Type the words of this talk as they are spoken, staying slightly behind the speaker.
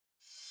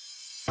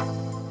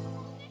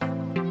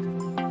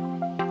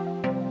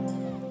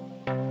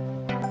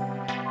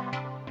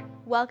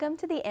Welcome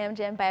to the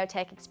Amgen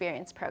Biotech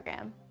Experience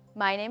Program.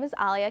 My name is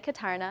Alia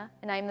Katarna,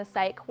 and I'm the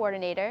Site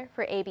Coordinator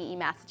for ABE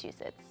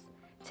Massachusetts.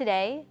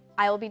 Today,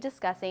 I will be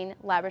discussing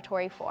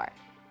Laboratory 4.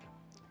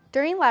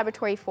 During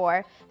Laboratory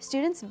 4,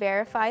 students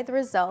verify the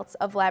results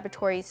of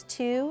Laboratories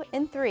 2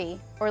 and 3,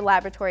 or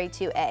Laboratory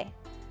 2A.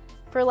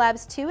 For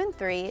Labs 2 and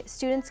 3,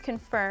 students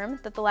confirm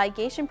that the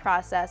ligation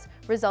process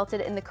resulted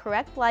in the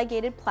correct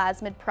ligated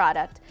plasmid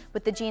product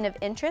with the gene of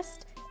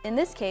interest, in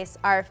this case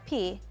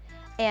RFP,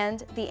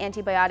 and the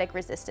antibiotic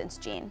resistance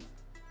gene.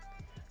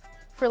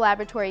 For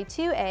Laboratory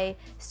 2A,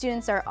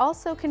 students are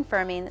also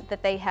confirming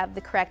that they have the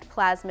correct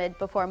plasmid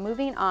before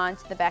moving on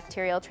to the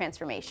bacterial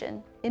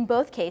transformation. In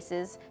both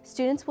cases,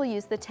 students will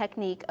use the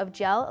technique of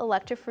gel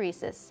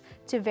electrophoresis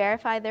to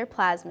verify their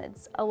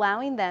plasmids,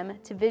 allowing them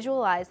to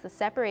visualize the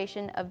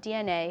separation of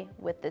DNA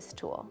with this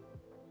tool.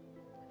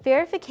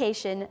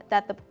 Verification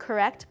that the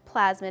correct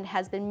plasmid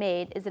has been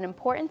made is an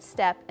important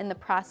step in the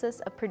process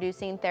of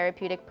producing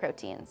therapeutic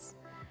proteins.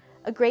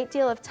 A great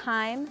deal of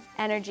time,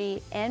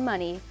 energy, and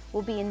money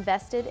will be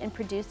invested in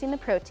producing the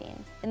protein,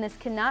 and this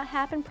cannot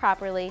happen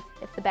properly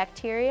if the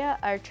bacteria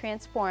are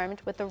transformed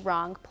with the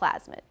wrong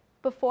plasmid.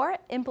 Before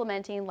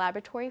implementing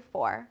Laboratory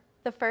 4,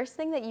 the first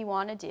thing that you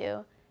want to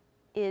do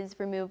is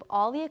remove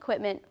all the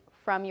equipment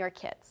from your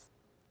kits.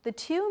 The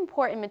two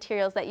important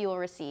materials that you will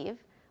receive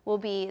will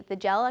be the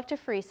gel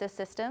electrophoresis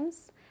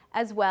systems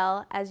as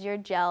well as your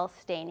gel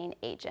staining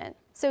agent.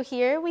 So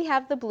here we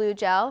have the blue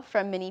gel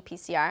from Mini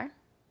PCR.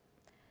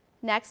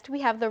 Next, we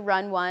have the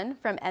Run 1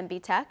 from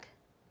Biotech.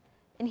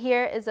 And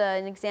here is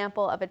an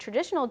example of a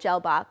traditional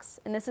gel box,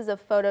 and this is a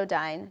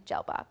Photodyne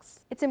gel box.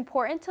 It's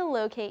important to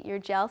locate your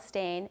gel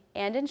stain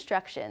and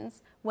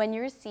instructions when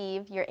you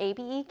receive your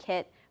ABE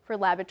kit for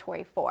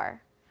Laboratory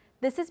 4.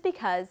 This is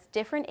because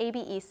different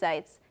ABE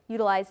sites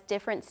utilize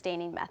different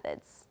staining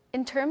methods.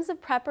 In terms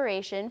of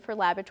preparation for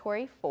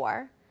Laboratory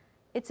 4,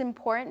 it's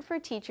important for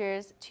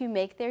teachers to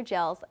make their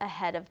gels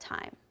ahead of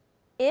time.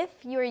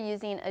 If you are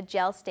using a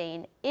gel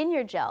stain in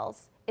your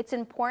gels, it's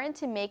important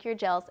to make your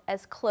gels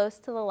as close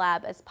to the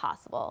lab as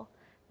possible.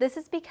 This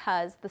is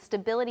because the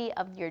stability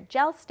of your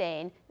gel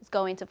stain is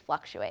going to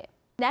fluctuate.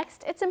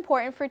 Next, it's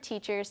important for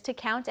teachers to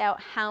count out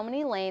how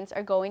many lanes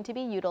are going to be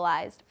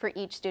utilized for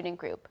each student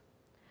group.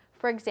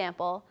 For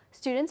example,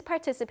 students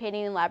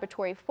participating in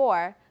Laboratory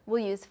 4 will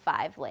use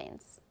 5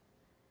 lanes.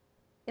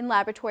 In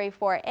Laboratory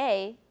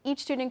 4A, each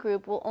student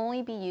group will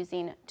only be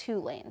using 2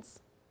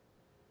 lanes.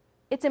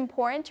 It's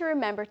important to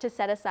remember to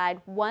set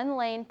aside 1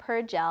 lane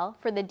per gel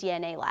for the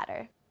DNA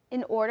ladder.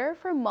 In order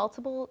for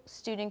multiple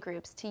student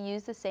groups to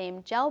use the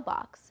same gel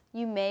box,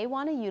 you may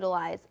want to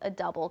utilize a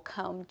double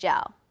comb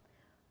gel.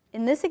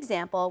 In this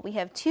example, we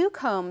have 2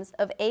 combs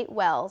of 8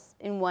 wells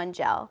in 1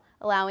 gel,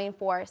 allowing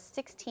for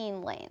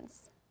 16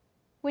 lanes.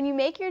 When you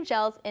make your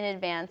gels in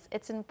advance,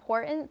 it's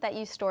important that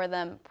you store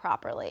them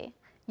properly.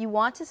 You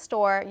want to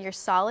store your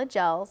solid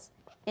gels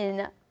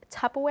in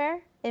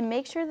Tupperware and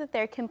make sure that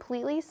they're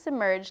completely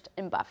submerged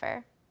in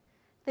buffer.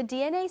 The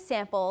DNA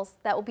samples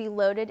that will be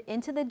loaded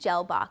into the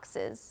gel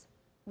boxes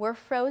were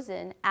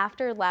frozen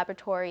after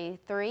Laboratory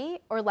 3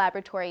 or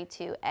Laboratory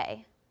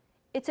 2A.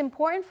 It's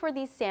important for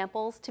these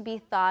samples to be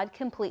thawed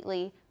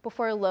completely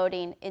before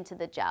loading into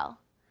the gel.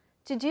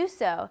 To do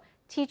so,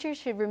 teachers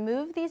should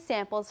remove these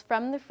samples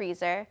from the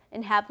freezer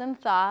and have them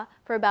thaw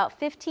for about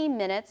 15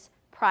 minutes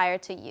prior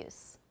to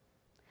use.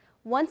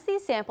 Once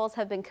these samples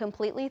have been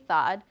completely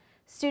thawed,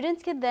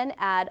 students can then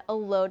add a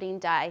loading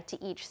dye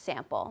to each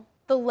sample.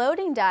 The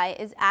loading dye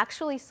is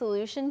actually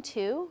solution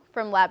 2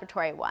 from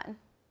Laboratory 1.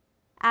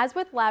 As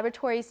with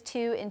Laboratories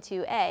 2 and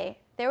 2A,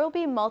 there will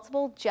be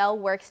multiple gel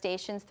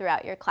workstations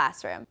throughout your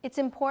classroom. It's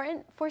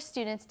important for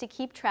students to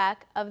keep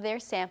track of their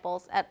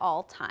samples at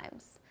all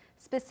times,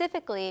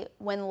 specifically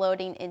when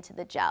loading into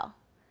the gel.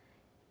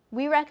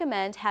 We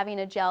recommend having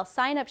a gel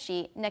sign-up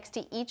sheet next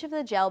to each of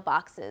the gel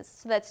boxes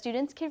so that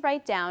students can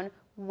write down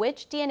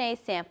which DNA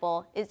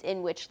sample is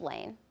in which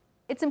lane.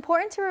 It's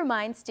important to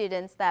remind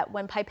students that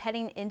when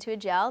pipetting into a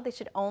gel, they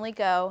should only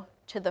go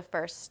to the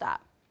first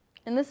stop.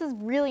 And this is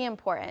really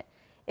important.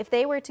 If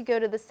they were to go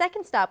to the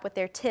second stop with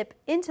their tip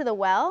into the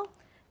well,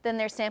 then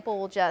their sample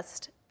will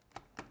just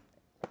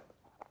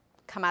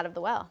come out of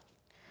the well.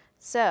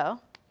 So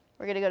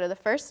we're going to go to the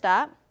first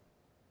stop.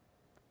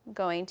 I'm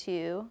going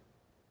to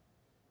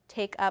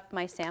take up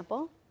my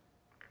sample.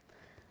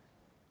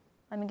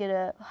 I'm going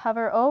to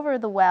hover over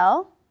the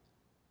well,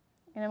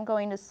 and I'm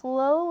going to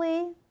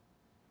slowly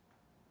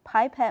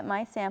pipette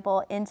my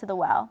sample into the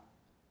well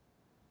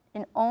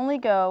and only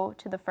go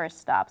to the first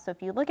stop. So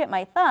if you look at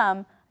my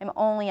thumb, I'm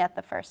only at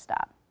the first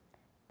stop.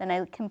 Then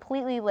I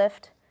completely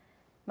lift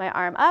my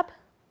arm up,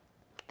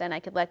 then I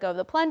could let go of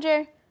the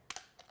plunger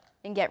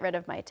and get rid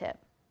of my tip.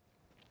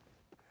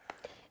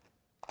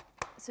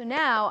 So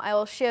now I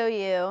will show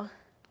you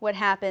what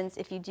happens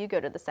if you do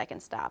go to the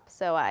second stop.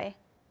 So I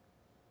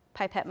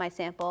pipette my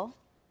sample,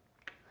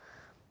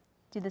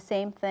 do the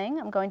same thing.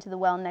 I'm going to the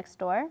well next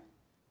door.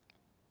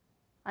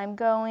 I'm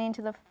going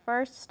to the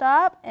first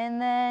stop,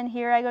 and then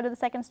here I go to the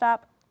second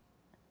stop.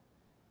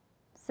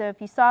 So if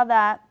you saw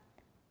that,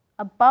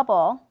 a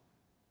bubble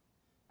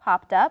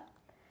popped up,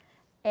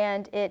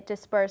 and it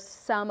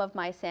dispersed some of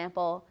my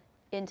sample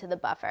into the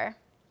buffer,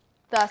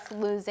 thus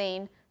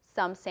losing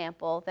some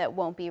sample that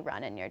won't be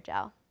run in your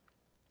gel.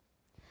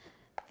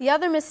 The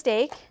other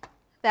mistake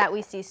that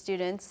we see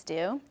students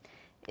do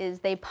is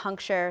they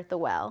puncture the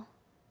well.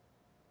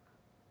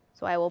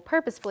 So I will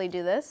purposefully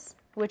do this,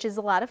 which is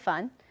a lot of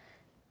fun.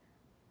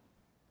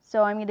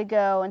 So I'm going to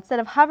go, instead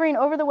of hovering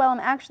over the well, I'm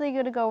actually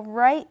going to go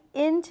right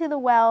into the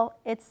well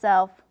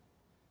itself,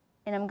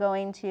 and I'm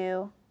going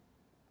to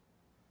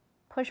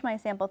push my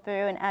sample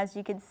through, and as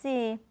you can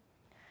see,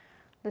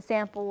 the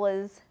sample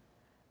was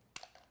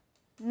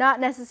not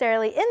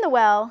necessarily in the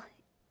well,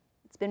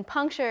 it's been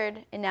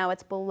punctured, and now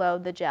it's below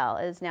the gel.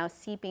 It is now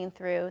seeping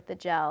through the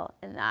gel,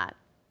 and that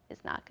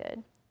is not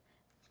good.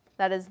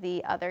 That is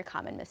the other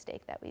common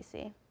mistake that we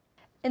see.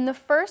 In the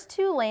first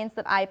two lanes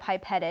that I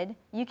pipetted,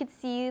 you could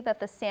see that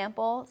the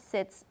sample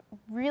sits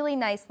really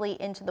nicely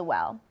into the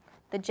well.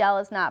 The gel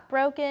is not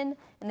broken,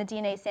 and the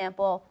DNA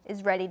sample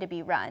is ready to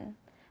be run.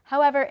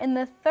 However, in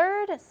the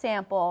third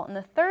sample, in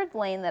the third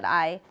lane that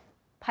I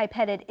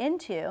pipetted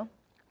into,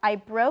 I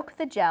broke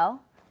the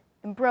gel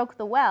and broke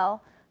the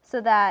well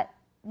so that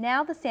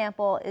now the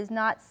sample is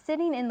not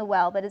sitting in the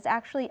well, but is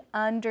actually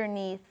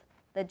underneath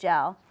the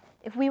gel.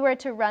 If we were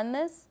to run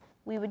this,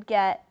 we would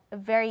get a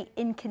very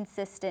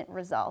inconsistent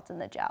result in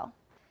the gel.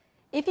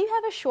 If you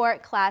have a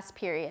short class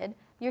period,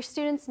 your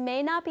students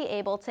may not be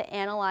able to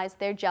analyze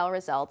their gel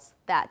results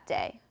that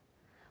day.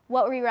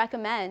 What we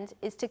recommend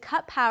is to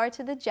cut power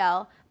to the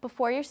gel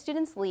before your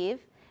students leave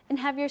and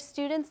have your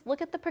students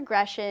look at the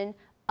progression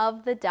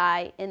of the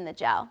dye in the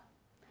gel.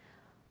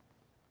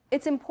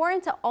 It's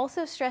important to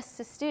also stress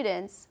to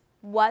students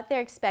what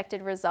their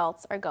expected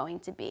results are going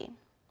to be.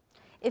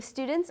 If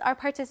students are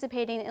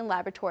participating in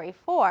Laboratory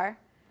 4,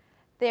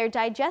 their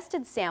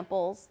digested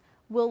samples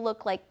will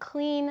look like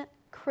clean,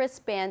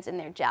 crisp bands in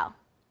their gel.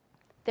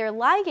 Their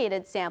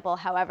ligated sample,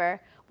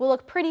 however, will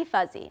look pretty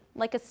fuzzy,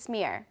 like a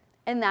smear,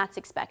 and that's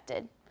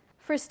expected.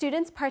 For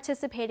students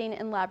participating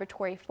in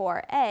Laboratory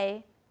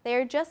 4A, they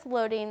are just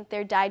loading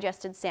their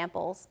digested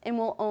samples and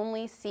will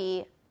only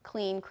see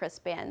clean,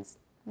 crisp bands,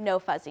 no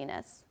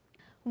fuzziness.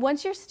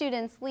 Once your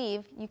students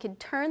leave, you can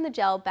turn the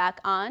gel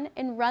back on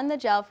and run the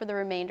gel for the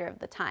remainder of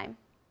the time.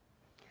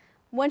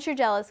 Once your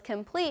gel is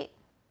complete,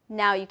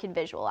 now you can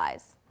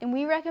visualize, and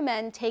we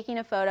recommend taking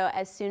a photo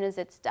as soon as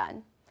it's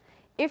done.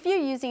 If you're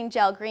using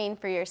gel green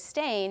for your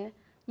stain,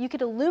 you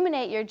could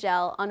illuminate your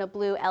gel on a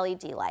blue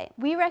LED light.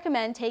 We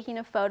recommend taking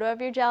a photo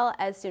of your gel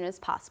as soon as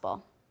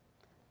possible.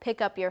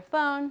 Pick up your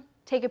phone,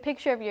 take a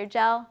picture of your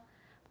gel,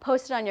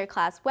 post it on your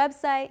class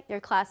website, your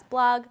class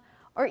blog,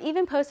 or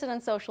even post it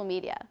on social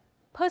media.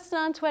 Post it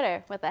on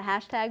Twitter with the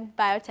hashtag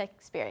Biotech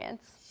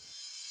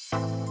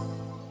Experience.